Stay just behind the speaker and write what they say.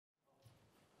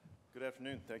Good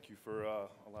afternoon. Thank you for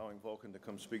allowing Vulcan to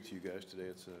come speak to you guys today.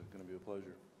 It's going to be a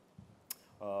pleasure.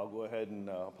 I'll go ahead and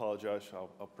apologize.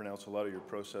 I'll pronounce a lot of your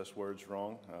process words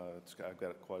wrong. I've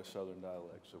got quite a southern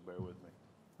dialect, so bear with me.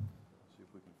 See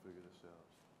if we can figure this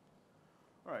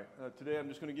out. All right, today I'm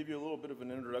just going to give you a little bit of an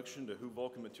introduction to who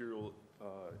Vulcan Material,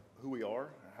 who we are,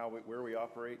 where we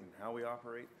operate, and how we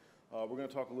operate. We're going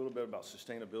to talk a little bit about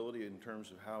sustainability in terms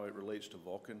of how it relates to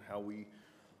Vulcan, how we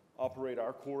operate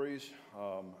our quarries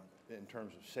in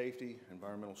terms of safety,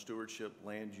 environmental stewardship,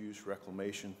 land use,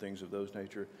 reclamation, things of those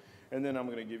nature. And then I'm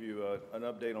going to give you an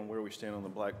update on where we stand on the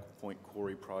Black Point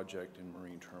Quarry project and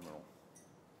Marine Terminal.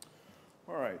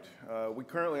 All right, we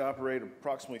currently operate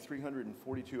approximately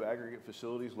 342 aggregate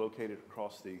facilities located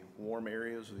across the warm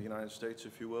areas of the United States,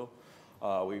 if you will.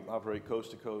 We operate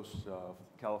coast to coast,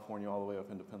 California all the way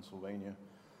up into Pennsylvania.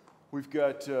 We've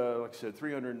got, like I said,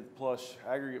 300 plus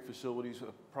aggregate facilities,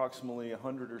 approximately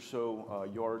 100 or so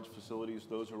yards facilities.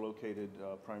 Those are located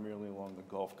primarily along the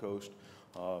Gulf Coast.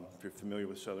 If you're familiar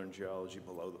with southern geology,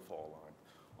 below the fall line.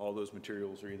 All those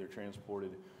materials are either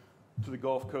transported to the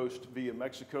Gulf Coast via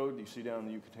Mexico, you see down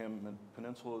the Yucatan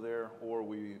Peninsula there, or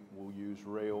we will use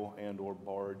rail and or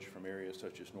barge from areas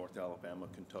such as North Alabama,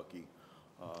 Kentucky,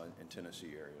 and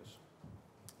Tennessee areas.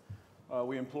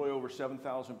 We employ over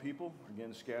 7,000 people,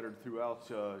 again scattered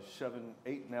throughout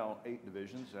eight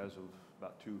divisions as of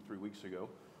about 2-3 weeks ago.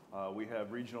 We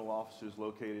have regional offices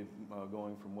located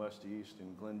going from west to east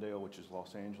in Glendale, which is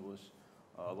Los Angeles,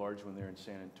 a large one there in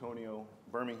San Antonio,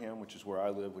 Birmingham, which is where I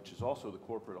live, which is also the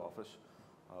corporate office.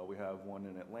 We have one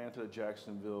in Atlanta,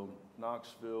 Jacksonville,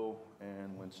 Knoxville,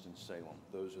 and Winston-Salem.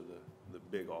 Those are the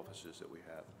big offices that we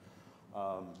have.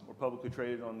 We're publicly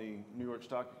traded on the New York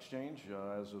Stock Exchange.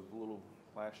 As of a little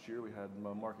last year, we had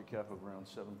a market cap of around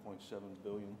 $7.7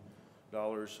 billion.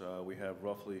 We have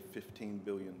roughly 15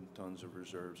 billion tons of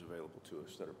reserves available to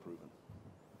us that are proven.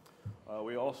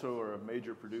 We also are a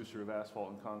major producer of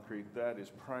asphalt and concrete. That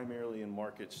is primarily in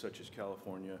markets such as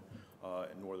California,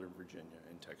 and Northern Virginia,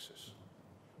 and Texas.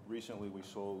 Recently, we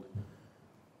sold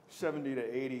 70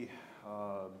 to 80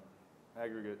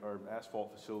 aggregate or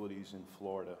asphalt facilities in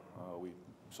Florida. We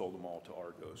sold them all to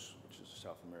Argos, which is a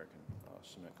South American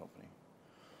cement company.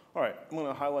 All right, I'm going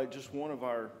to highlight just one of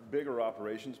our bigger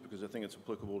operations because I think it's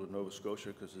applicable to Nova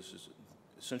Scotia because this is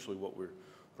essentially what we're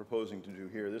proposing to do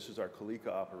here. This is our Calica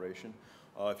operation.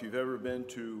 If you've ever been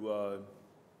to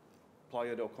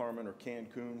Playa del Carmen or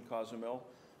Cancun, Cozumel,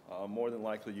 more than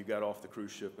likely you got off the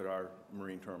cruise ship at our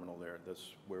marine terminal there.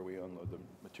 That's where we unload the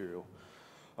material.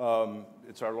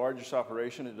 It's our largest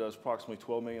operation. It does approximately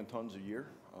 12 million tons a year.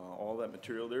 All that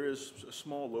material. There is a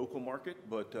small local market,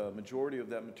 but majority of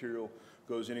that material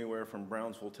goes anywhere from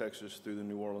Brownsville, Texas, through the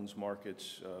New Orleans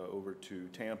markets, over to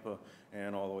Tampa,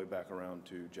 and all the way back around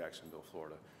to Jacksonville,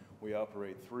 Florida. We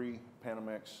operate 3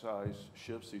 Panamax-size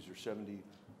ships. These are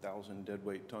 70,000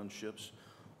 deadweight ton ships.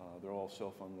 They're all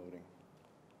self-unloading.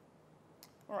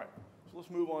 All right, so let's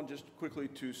move on just quickly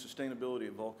to sustainability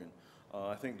at Vulcan.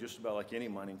 I think just about like any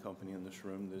mining company in this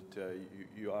room that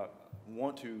you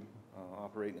want to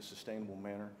operate in a sustainable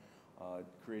manner. It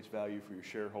creates value for your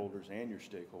shareholders and your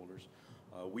stakeholders.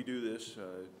 We do this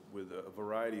with a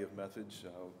variety of methods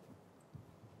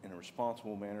in a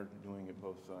responsible manner, doing it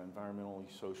both environmentally,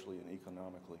 socially, and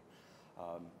economically.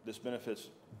 This benefits,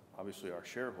 obviously, our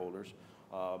shareholders,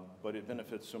 but it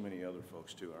benefits so many other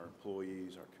folks too, our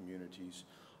employees, our communities,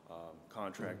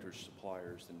 contractors,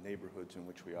 suppliers, the neighborhoods in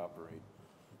which we operate.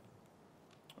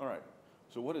 All right,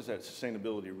 so what does that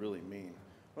sustainability really mean?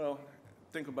 Well,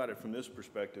 think about it from this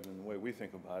perspective, and the way we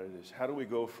think about it is how do we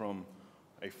go from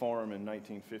a farm in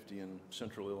 1950 in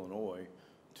central Illinois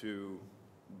to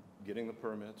getting the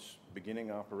permits, beginning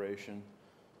operation,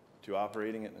 to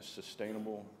operating it in a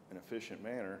sustainable and efficient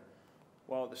manner,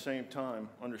 while at the same time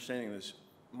understanding this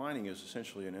mining is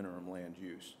essentially an interim land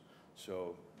use.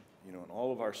 So, you know, in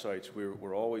all of our sites,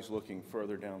 we're always looking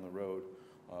further down the road.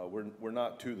 We're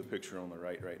not to the picture on the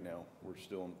right now. We're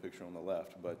still in the picture on the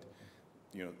left, but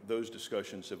you know, those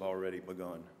discussions have already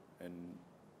begun, and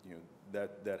you know,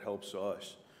 that helps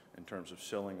us in terms of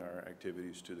selling our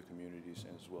activities to the communities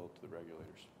and as well to the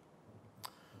regulators.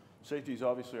 Safety is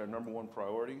obviously our #1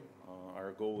 priority.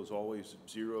 Our goal is always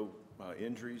 0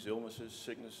 injuries, illnesses,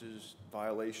 sicknesses,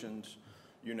 violations,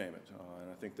 you name it. And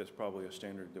I think that's probably a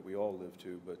standard that we all live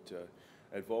to, but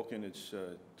at Vulcan it's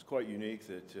quite unique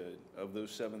that of those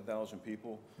 7,000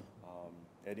 people,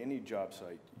 at any job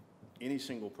site, any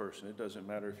single person, it doesn't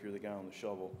matter if you're the guy on the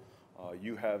shovel,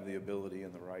 you have the ability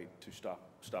and the right to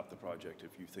stop the project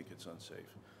if you think it's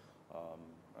unsafe.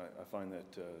 I find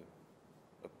that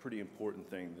a pretty important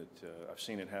thing that I've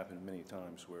seen it happen many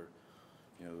times where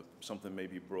something may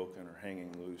be broken or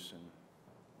hanging loose, and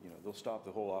they'll stop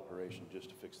the whole operation just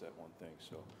to fix that one thing.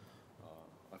 So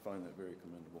I find that very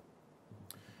commendable.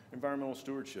 Environmental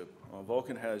stewardship.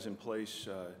 Vulcan has in place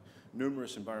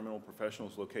numerous environmental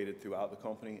professionals located throughout the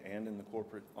company and in the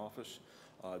corporate office.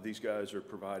 These guys are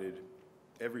provided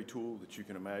every tool that you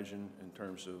can imagine in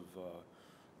terms of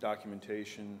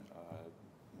documentation,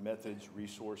 methods,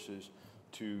 resources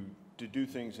to do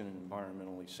things in an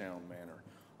environmentally sound manner.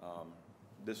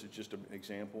 This is just an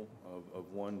example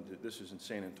of one. This is in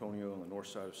San Antonio, on the north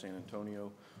side of San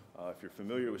Antonio. If you're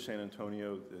familiar with San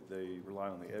Antonio, they rely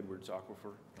on the Edwards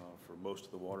Aquifer for most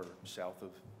of the water south of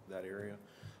that area.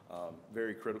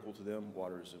 Very critical to them.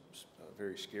 Water is a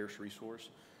very scarce resource.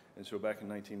 And so back in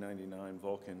 1999,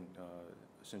 Vulcan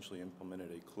essentially implemented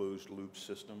a closed loop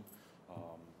system.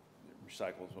 It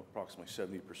recycles approximately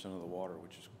 70% of the water,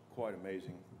 which is quite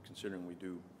amazing considering we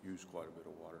do use quite a bit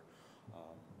of water.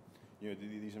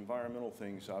 These environmental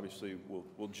things obviously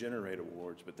will generate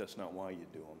awards, but that's not why you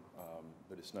do them.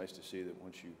 But it's nice to see that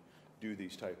once you do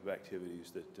these type of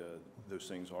activities that those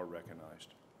things are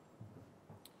recognized.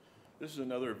 This is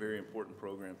another very important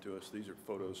program to us. These are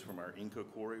photos from our Inca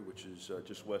Quarry, which is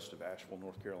just west of Asheville,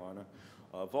 North Carolina.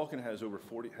 Vulcan has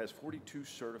 42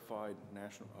 certified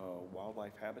national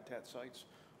wildlife habitat sites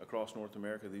across North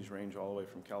America. These range all the way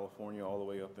from California all the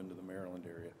way up into the Maryland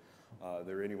area.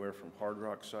 They're anywhere from hard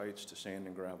rock sites to sand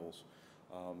and gravels.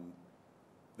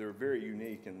 They're very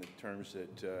unique in the terms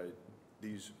that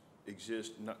these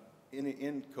exist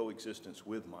in coexistence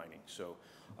with mining. So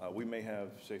we may have,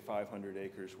 say, 500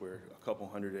 acres where a couple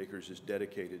hundred acres is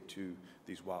dedicated to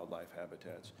these wildlife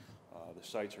habitats. The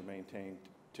sites are maintained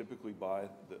typically by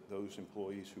those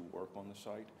employees who work on the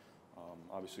site.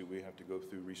 Obviously, we have to go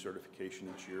through recertification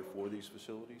each year for these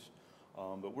facilities,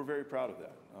 but we're very proud of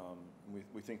that.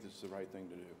 We think this is the right thing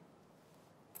to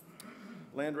do.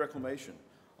 Land reclamation.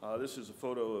 This is a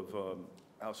photo of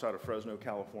outside of Fresno,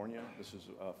 California. This is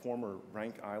a former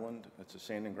Rank Island. It's a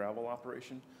sand and gravel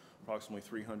operation, approximately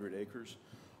 300 acres.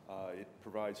 It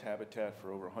provides habitat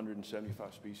for over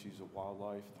 175 species of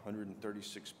wildlife,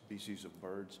 136 species of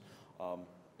birds.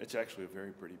 It's actually a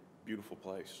very pretty, beautiful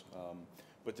place.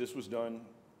 But this was done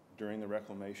during the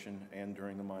reclamation and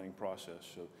during the mining process.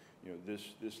 So,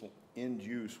 this end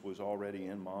use was already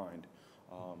in mind.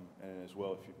 And as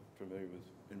well, if you're familiar with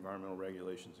environmental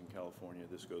regulations in California,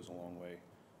 this goes a long way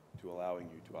to allowing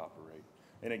you to operate.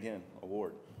 And again,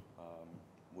 award.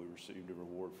 We received a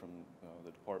reward from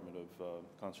the Department of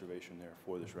Conservation there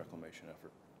for this reclamation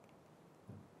effort.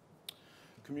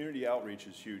 Community outreach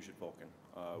is huge at Vulcan.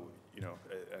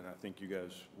 And I think you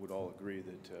guys would all agree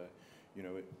that,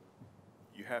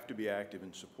 you have to be active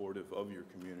and supportive of your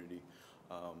community,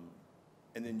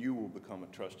 and then you will become a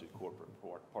trusted corporate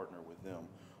partner with them.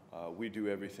 We do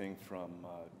everything from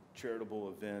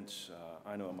charitable events.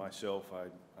 I know myself,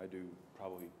 I do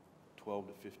probably 12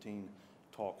 to 15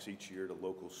 talks each year to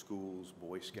local schools,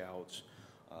 Boy Scouts,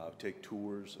 take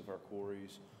tours of our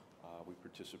quarries. We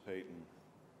participate in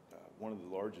one of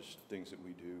the largest things that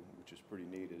we do, which is pretty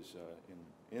neat, is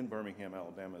in Birmingham,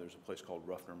 Alabama, there's a place called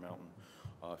Ruffner Mountain.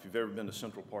 If you've ever been to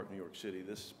Central Park, New York City,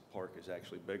 this park is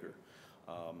actually bigger.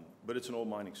 But it's an old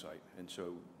mining site, and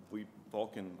so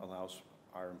Vulcan allows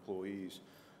our employees,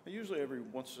 usually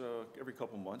every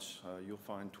couple months, you'll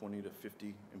find 20 to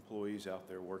 50 employees out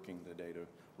there working the day to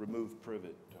remove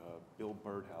privet, build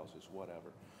birdhouses,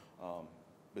 whatever.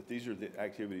 But these are the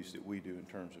activities that we do in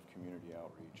terms of community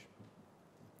outreach.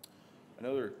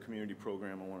 Another community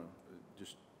program I want to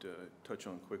just touch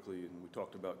on quickly, and we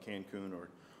talked about Cancun or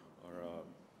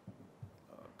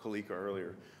Calica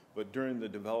earlier, but during the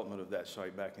development of that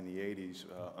site back in the 80s,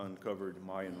 uncovered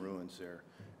Mayan ruins there.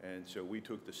 And so we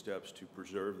took the steps to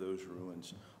preserve those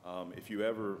ruins. If you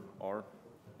ever are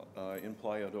in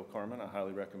Playa del Carmen, I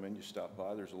highly recommend you stop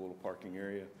by. There's a little parking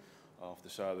area off the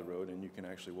side of the road, and you can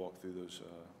actually walk through those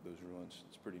ruins.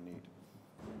 It's pretty neat.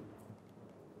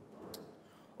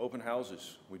 Open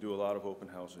houses. We do a lot of open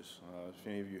houses. If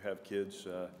any of you have kids,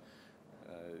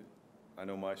 I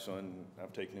know my son,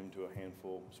 I've taken him to a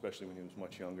handful, especially when he was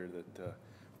much younger, that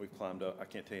we've climbed up. I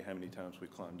can't tell you how many times we've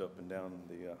climbed up and down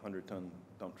the 100-ton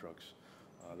dump trucks.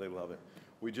 They love it.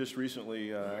 We just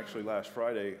recently, actually last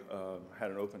Friday,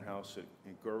 had an open house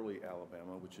in Gurley,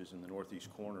 Alabama, which is in the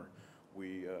northeast corner.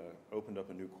 We opened up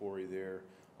a new quarry there,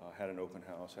 had an open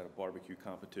house, had a barbecue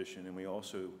competition, and we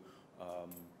also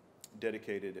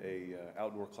dedicated a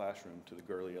outdoor classroom to the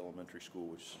Gurley Elementary School,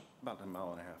 which is about a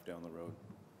mile and a half down the road.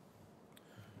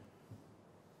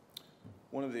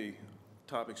 One of the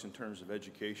topics in terms of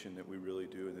education that we really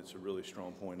do, and it's a really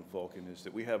strong point of Vulcan, is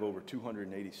that we have over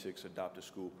 286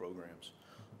 adopt-a-school programs.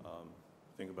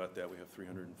 Think about that. We have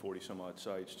 340 some odd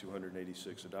sites,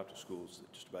 286 adopted schools.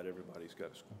 That just about everybody's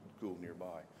got a school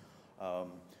nearby.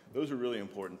 Those are really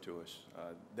important to us.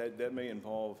 That may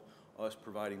involve us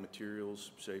providing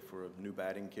materials, say for a new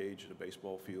batting cage at a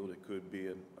baseball field. It could be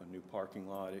a new parking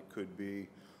lot. It could be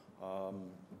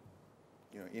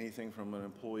anything from an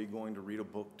employee going to read a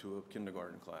book to a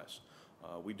kindergarten class.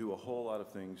 We do a whole lot of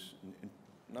things,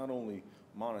 not only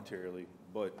monetarily,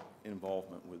 but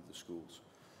involvement with the schools.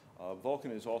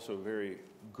 Vulcan is also a very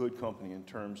good company in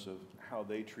terms of how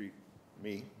they treat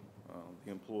me,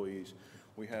 the employees.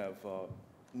 We have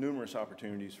numerous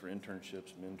opportunities for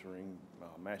internships, mentoring,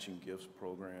 matching gifts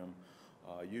program,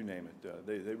 you name it.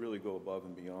 They really go above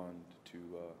and beyond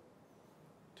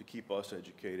to keep us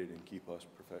educated and keep us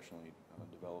professionally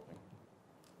developing.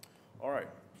 All right,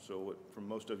 so what from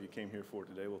most of you came here for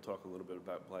today, we'll talk a little bit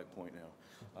about Black Point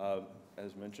now.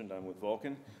 As mentioned, I'm with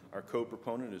Vulcan. Our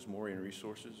co-proponent is Maureen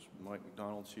Resources. Mike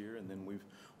McDonald's here, and then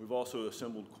we've also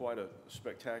assembled quite a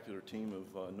spectacular team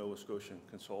of Nova Scotian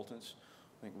consultants.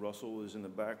 I think Russell is in the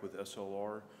back with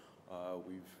SLR.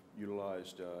 We've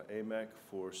utilized AMEC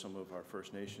for some of our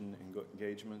First Nation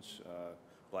engagements,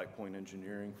 Black Point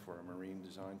Engineering for our marine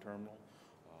design terminal.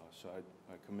 So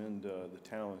I commend the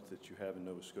talent that you have in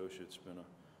Nova Scotia. It's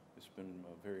been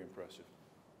very impressive.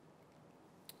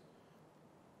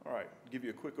 All right, to give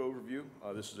you a quick overview,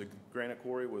 this is a granite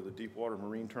quarry with a deep water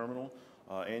marine terminal.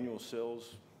 Annual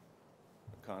sales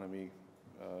economy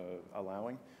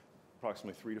allowing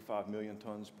approximately 3 to 5 million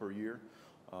tons per year.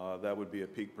 That would be a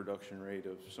peak production rate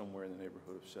of somewhere in the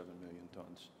neighborhood of 7 million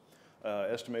tons.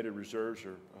 Estimated reserves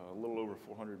are a little over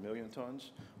 400 million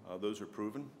tons. Those are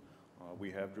proven.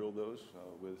 We have drilled those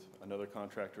with another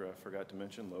contractor I forgot to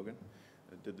mention, Logan,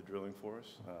 that did the drilling for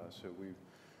us. So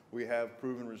we have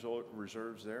proven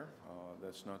reserves there.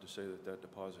 That's not to say that that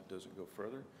deposit doesn't go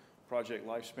further. Project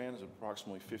lifespan is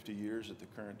approximately 50 years at the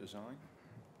current design.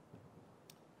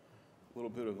 A little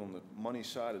bit on the money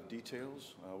side of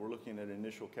details. We're looking at an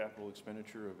initial capital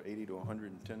expenditure of $80 to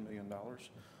 $110 million.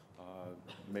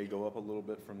 May go up a little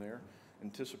bit from there.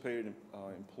 Anticipated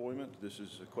employment, this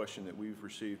is a question that we've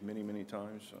received many, many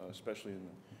times, especially in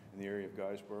the area of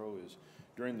Guysborough, is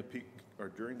during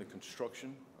the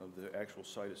construction of the actual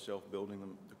site itself, building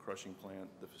the crushing plant,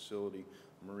 the facility,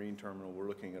 marine terminal, we're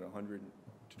looking at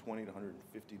 120 to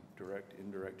 150 direct,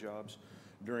 indirect jobs.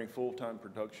 During full-time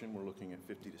production, we're looking at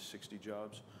 50 to 60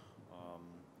 jobs,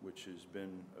 which has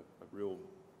been a real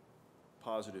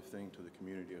positive thing to the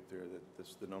community up there.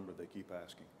 That's the number they keep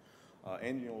asking.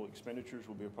 Annual expenditures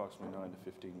will be approximately $9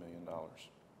 to $15 million.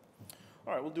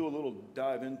 All right, we'll do a little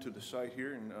dive into the site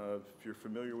here, and if you're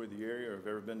familiar with the area or have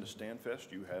ever been to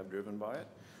Stanfest, you have driven by it.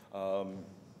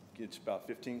 It's about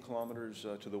 15 kilometers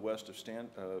to the west of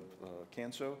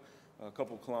Canso, a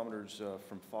couple kilometers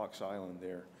from Fox Island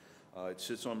there. It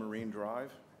sits on Marine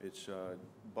Drive. It's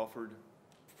buffered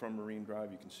from Marine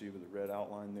Drive. You can see with the red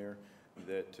outline there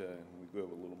that we go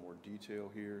over a little more detail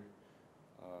here.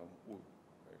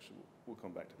 We'll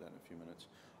come back to that in a few minutes.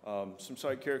 Some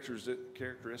site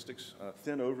characteristics,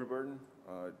 thin overburden,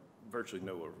 virtually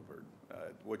no overburden.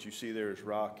 What you see there is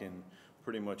rock and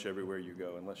pretty much everywhere you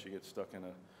go. Unless you get stuck in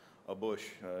a bush,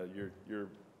 you're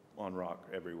on rock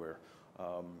everywhere.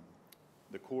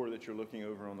 The core that you're looking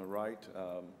over on the right,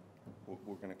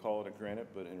 we're going to call it a granite,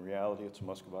 but in reality it's a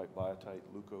muscovite biotite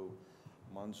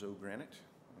leucomonzo granite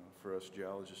for us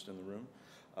geologists in the room.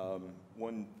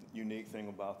 One unique thing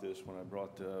about this, when I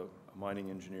brought a mining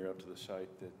engineer up to the site,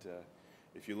 that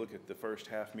if you look at the first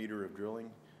half meter of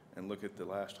drilling and look at the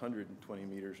last 120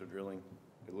 meters of drilling,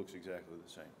 it looks exactly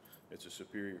the same. It's a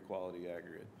superior quality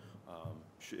aggregate.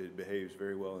 It behaves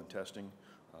very well in testing.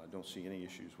 Don't see any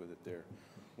issues with it there.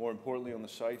 More importantly, on the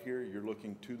site here, you're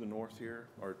looking to the north here,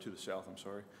 or to the south, I'm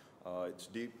sorry. It's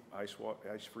deep,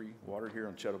 ice-free water here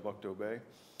on Chedabucto Bay.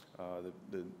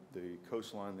 The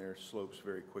coastline there slopes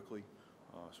very quickly,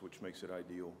 which makes it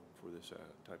ideal for this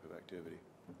type of activity.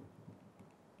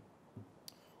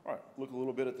 All right, look a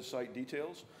little bit at the site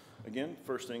details. Again,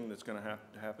 first thing that's going to have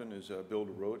to happen is build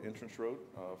a road, entrance road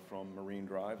from Marine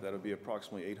Drive. That'll be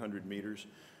approximately 800 meters.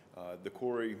 The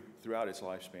quarry, throughout its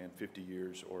lifespan, 50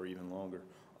 years or even longer,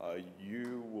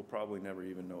 you will probably never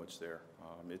even know it's there.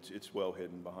 It's well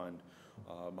hidden behind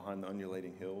the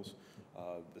undulating hills.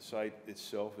 The site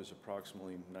itself is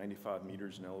approximately 95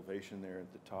 meters in elevation there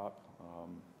at the top. I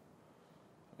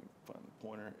can find the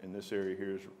pointer. In this area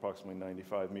here is approximately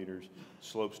 95 meters.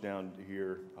 Slopes down to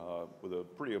here with a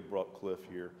pretty abrupt cliff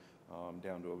here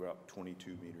down to about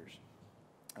 22 meters.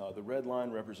 The red line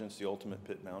represents the ultimate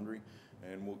pit boundary,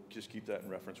 and we'll just keep that in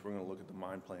reference. We're going to look at the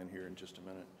mine plan here in just a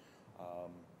minute.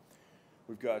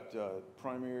 We've got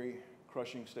primary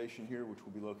crushing station here, which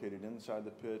will be located inside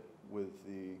the pit with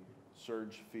the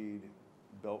surge feed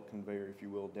belt conveyor, if you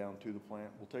will, down to the plant.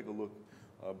 We'll take a look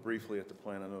briefly at the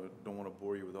plant. I know I don't want to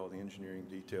bore you with all the engineering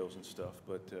details and stuff,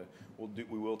 but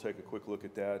we will take a quick look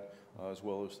at that as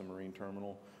well as the marine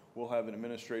terminal. We'll have an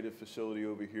administrative facility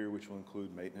over here, which will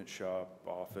include maintenance shop,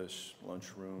 office,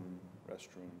 lunchroom,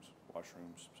 restrooms,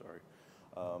 washrooms,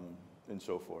 and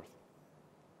so forth.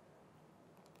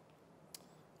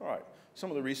 All right,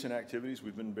 some of the recent activities,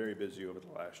 we've been very busy over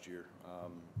the last year.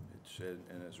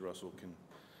 And as Russell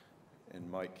and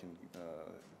Mike can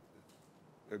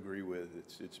agree with,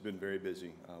 it's been very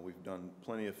busy. We've done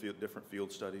plenty of different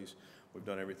field studies. We've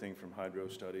done everything from hydro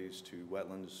studies to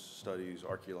wetlands studies,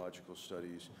 archaeological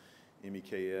studies,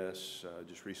 MEKS,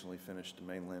 just recently finished the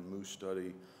mainland moose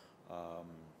study.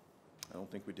 I don't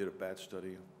think we did a bat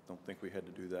study. I don't think we had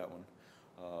to do that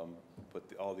one. But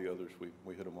all the others,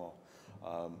 we hit them all.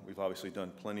 We've obviously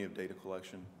done plenty of data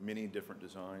collection, many different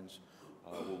designs.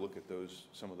 We'll look at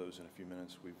some of those in a few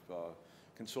minutes. We've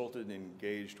consulted and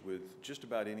engaged with just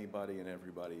about anybody and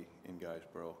everybody in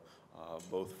Guysborough,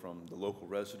 both from the local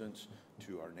residents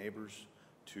to our neighbors,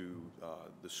 to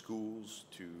the schools,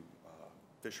 to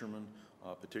fishermen.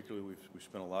 Particularly, we've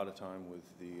spent a lot of time with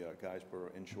the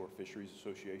Guysborough Inshore Fisheries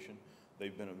Association.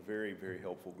 They've been a very, very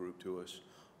helpful group to us.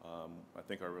 I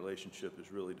think our relationship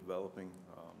is really developing,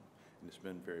 and it's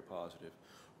been very positive.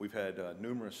 We've had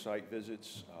numerous site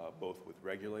visits, both with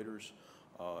regulators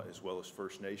as well as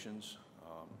First Nations.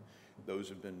 Those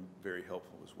have been very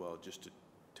helpful as well, just to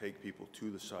take people to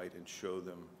the site and show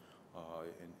them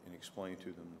and explain to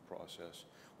them the process.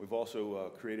 We've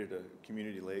also created a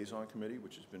community liaison committee,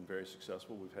 which has been very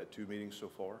successful. We've had 2 meetings so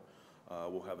far.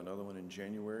 We'll have another one in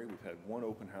January. We've had 1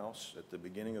 open house at the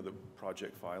beginning of the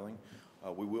project filing.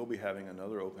 We will be having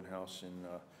another open house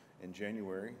in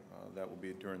January. That will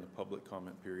be during the public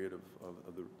comment period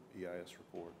of the EIS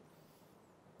report.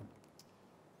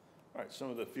 All right, some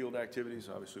of the field activities,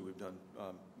 obviously we've done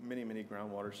many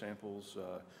groundwater samples,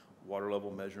 water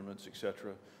level measurements, et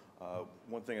cetera.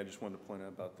 One thing I just wanted to point out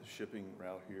about the shipping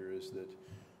route here is that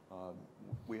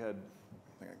we had,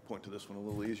 I think I can point to this one a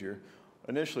little easier.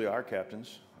 Initially, our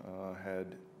captains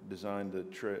had designed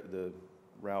the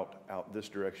route out this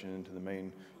direction into the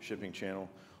main shipping channel.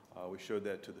 We showed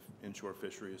that to the Inshore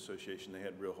Fishery Association. They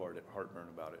had real heartburn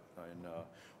about it.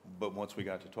 But once we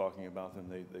got to talking about them,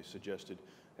 they suggested,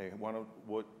 hey,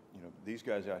 these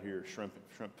guys out here are shrimp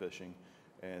fishing,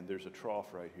 and there's a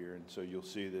trough right here. And so you'll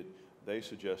see that they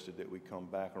suggested that we come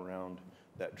back around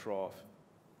that trough.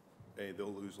 Hey,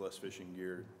 they'll lose less fishing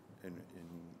gear, and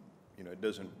it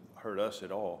doesn't hurt us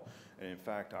at all. And in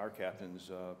fact, our captains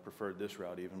preferred this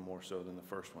route even more so than the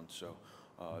first one. So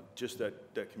just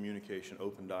that communication,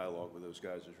 open dialogue with those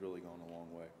guys has really gone a long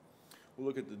way. We'll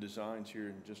look at the designs here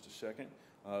in just a second.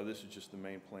 This is just the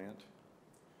main plant.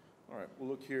 All right, we'll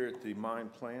look here at the mine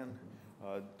plan.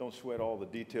 Don't sweat all the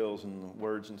details and the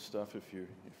words and stuff if you're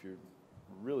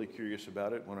really curious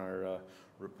about it. When our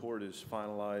report is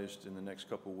finalized in the next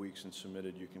couple of weeks and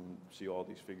submitted, you can see all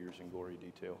these figures in gory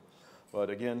detail. But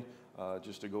again,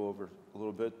 just to go over a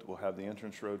little bit, we'll have the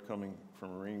entrance road coming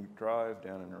from Marine Drive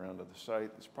down and around to the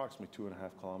site. It's approximately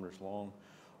 2.5 kilometers long.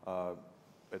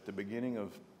 At the beginning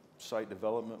of site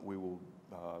development, we will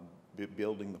be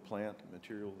building the plant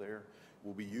material there.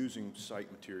 We'll be using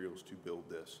site materials to build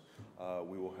this.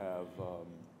 We will have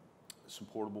some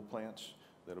portable plants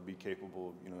that'll be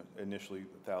capable of, initially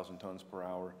 1,000 tons per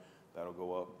hour. That'll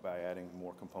go up by adding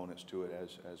more components to it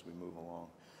as we move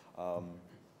along.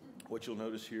 What you'll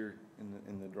notice here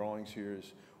in the drawings here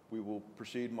is we will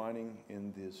proceed mining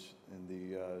in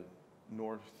the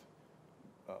north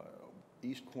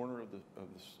east corner of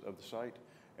the site,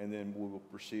 and then we will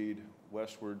proceed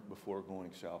westward before going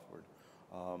southward.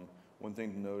 One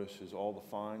thing to notice is all the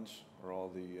fines, or all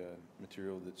the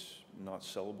material that's not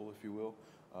sellable, if you will,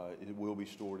 it will be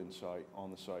stored on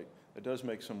the site. It does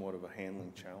make somewhat of a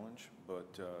handling challenge,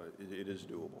 but it is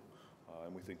doable,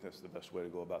 and we think that's the best way to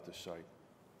go about this site.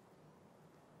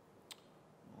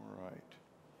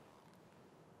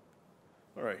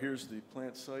 All right, here's the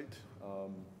plant site.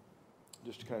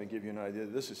 Just to kind of give you an idea,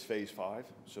 this is phase 5,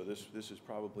 so this is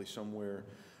probably somewhere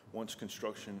once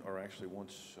construction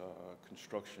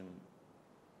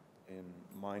and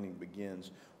mining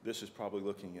begins. This is probably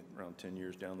looking at around 10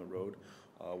 years down the road.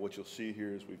 What you'll see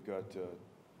here is we've got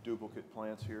duplicate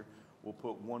plants here. We'll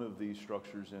put one of these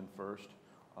structures in first.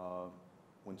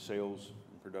 When sales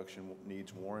and production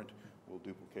needs warrant, we'll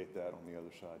duplicate that on the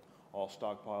other side. All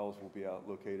stockpiles will be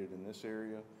located in this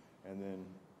area, and then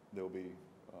they'll be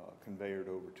conveyed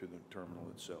over to the terminal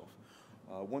itself.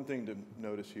 One thing to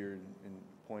notice here and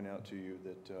point out to you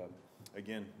that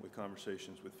again, with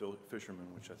conversations with fishermen,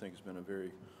 which I think has been a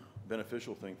very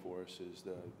beneficial thing for us, is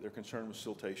their concern with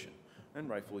siltation, and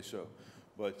rightfully so.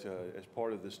 But as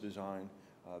part of this design,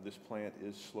 this plant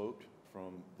is sloped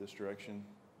from this direction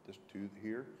to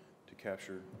here to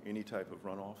capture any type of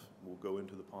runoff. Will go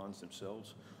into the ponds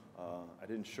themselves. I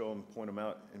didn't show them, point them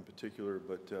out in particular,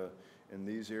 but in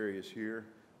these areas here,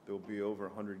 there'll be over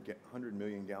 100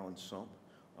 million gallon sump.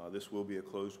 This will be a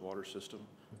closed water system,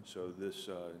 so this,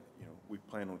 we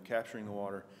plan on capturing the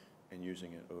water and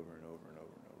using it over and over and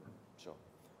over and over.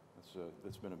 So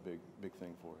that's been a big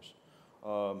thing for us.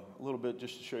 A little bit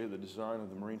just to show you the design of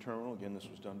the marine terminal. Again, this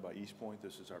was done by East Point.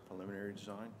 This is our preliminary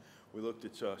design. We looked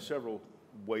at several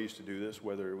ways to do this,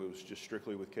 whether it was just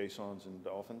strictly with caissons and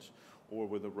dolphins or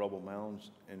with the rubble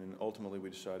mounds, and then ultimately we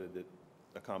decided that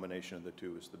a combination of the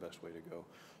two is the best way to go.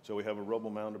 So we have a rubble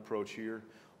mound approach here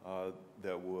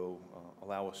that will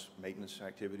allow us maintenance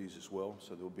activities as well.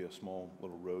 So there'll be a small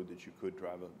little road that you could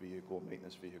drive a vehicle,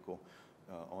 maintenance vehicle,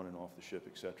 on and off the ship,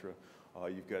 etc.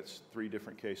 You've got 3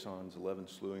 different caissons, 11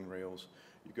 slewing rails.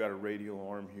 You've got a radial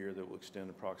arm here that will extend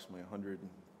approximately 100,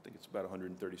 I think it's about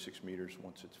 136 meters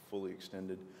once it's fully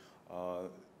extended.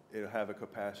 It'll have a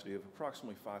capacity of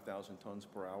approximately 5,000 tons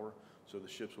per hour, so the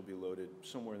ships will be loaded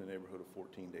somewhere in the neighborhood of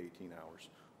 14 to 18 hours.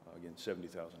 Again,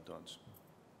 70,000 tons.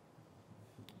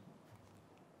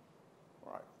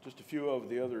 All right, just a few of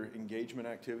the other engagement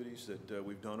activities that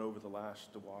we've done over the last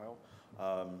while.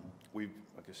 We've,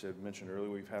 like I said, mentioned earlier,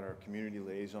 we've had our community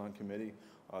liaison committee.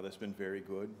 That's been very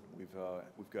good.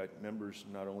 We've got members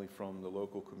not only from the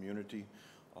local community,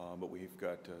 but we've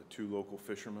got 2 local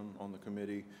fishermen on the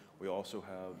committee. We also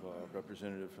have a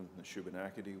representative from the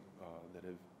Shubenacadie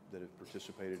that have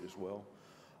participated as well.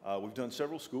 We've done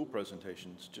several school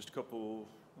presentations. Just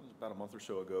about a month or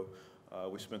so ago,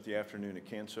 we spent the afternoon at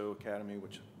Canso Academy,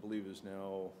 which I believe is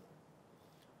now,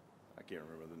 I can't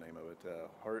remember the name of it,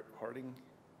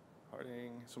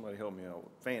 Harding, somebody help me out,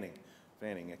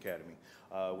 Fanning Academy.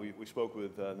 We spoke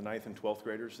with the 9th and 12th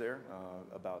graders there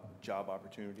about job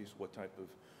opportunities, what type of,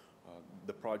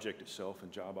 the project itself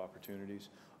and job opportunities.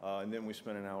 And then we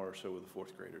spent an hour or so with the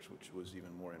 4th graders, which was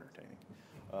even more entertaining.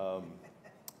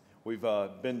 We've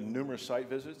been to numerous site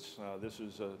visits. This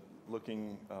is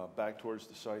looking back towards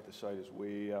the site. The site is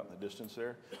way out in the distance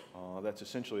there. That's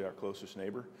essentially our closest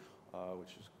neighbor,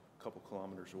 which is a couple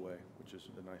kilometers away, which is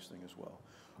a nice thing as well.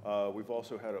 We've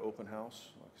also had an open house.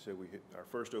 Like I said, our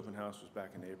first open house was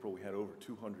back in April. We had over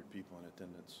 200 people in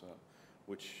attendance,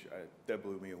 which that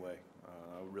blew me away.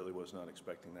 I really was not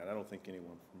expecting that. I don't think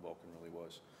anyone from Vulcan really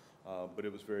was. But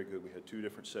it was very good. We had 2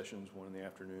 different sessions, one in the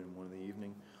afternoon and one in the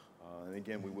evening. And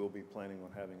again, we will be planning on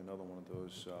having another one of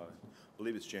those, I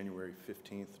believe it's January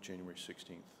 15th, January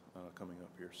 16th, coming up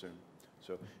here soon.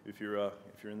 So if you're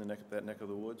in that neck of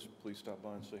the woods, please stop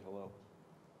by and say hello.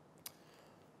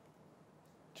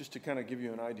 Just to kind of give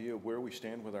you an idea of where we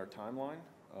stand with our timeline,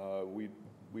 we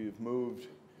have moved,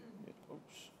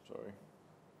 oops, sorry.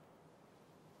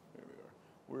 There we are.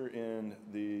 We're in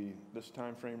this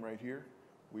time frame right here.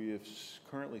 We have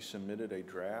currently submitted a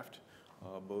draft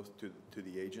both to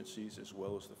the agencies as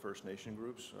well as the First Nation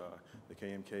groups, the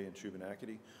KMK and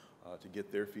Shubenacadie, to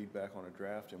get their feedback on a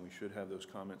draft, and we should have those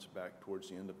comments back towards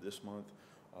the end of this month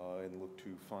and look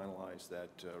to finalize that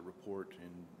report in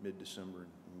mid-December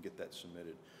and get that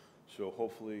submitted. So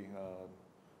hopefully,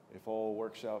 if all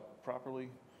works out properly,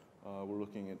 we're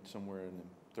looking at somewhere in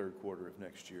the 3rd quarter of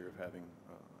next year of having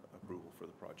approval for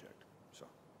the project. So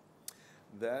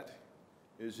that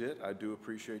is it. I do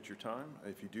appreciate your time.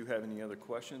 If you do have any other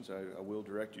questions, I will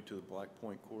direct you to the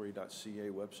blackpointquarry.ca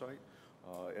website.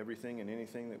 Everything and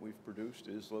anything that we've produced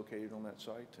is located on that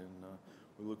site, and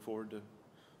we look forward to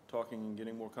talking and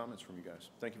getting more comments from you guys.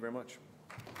 Thank you very much.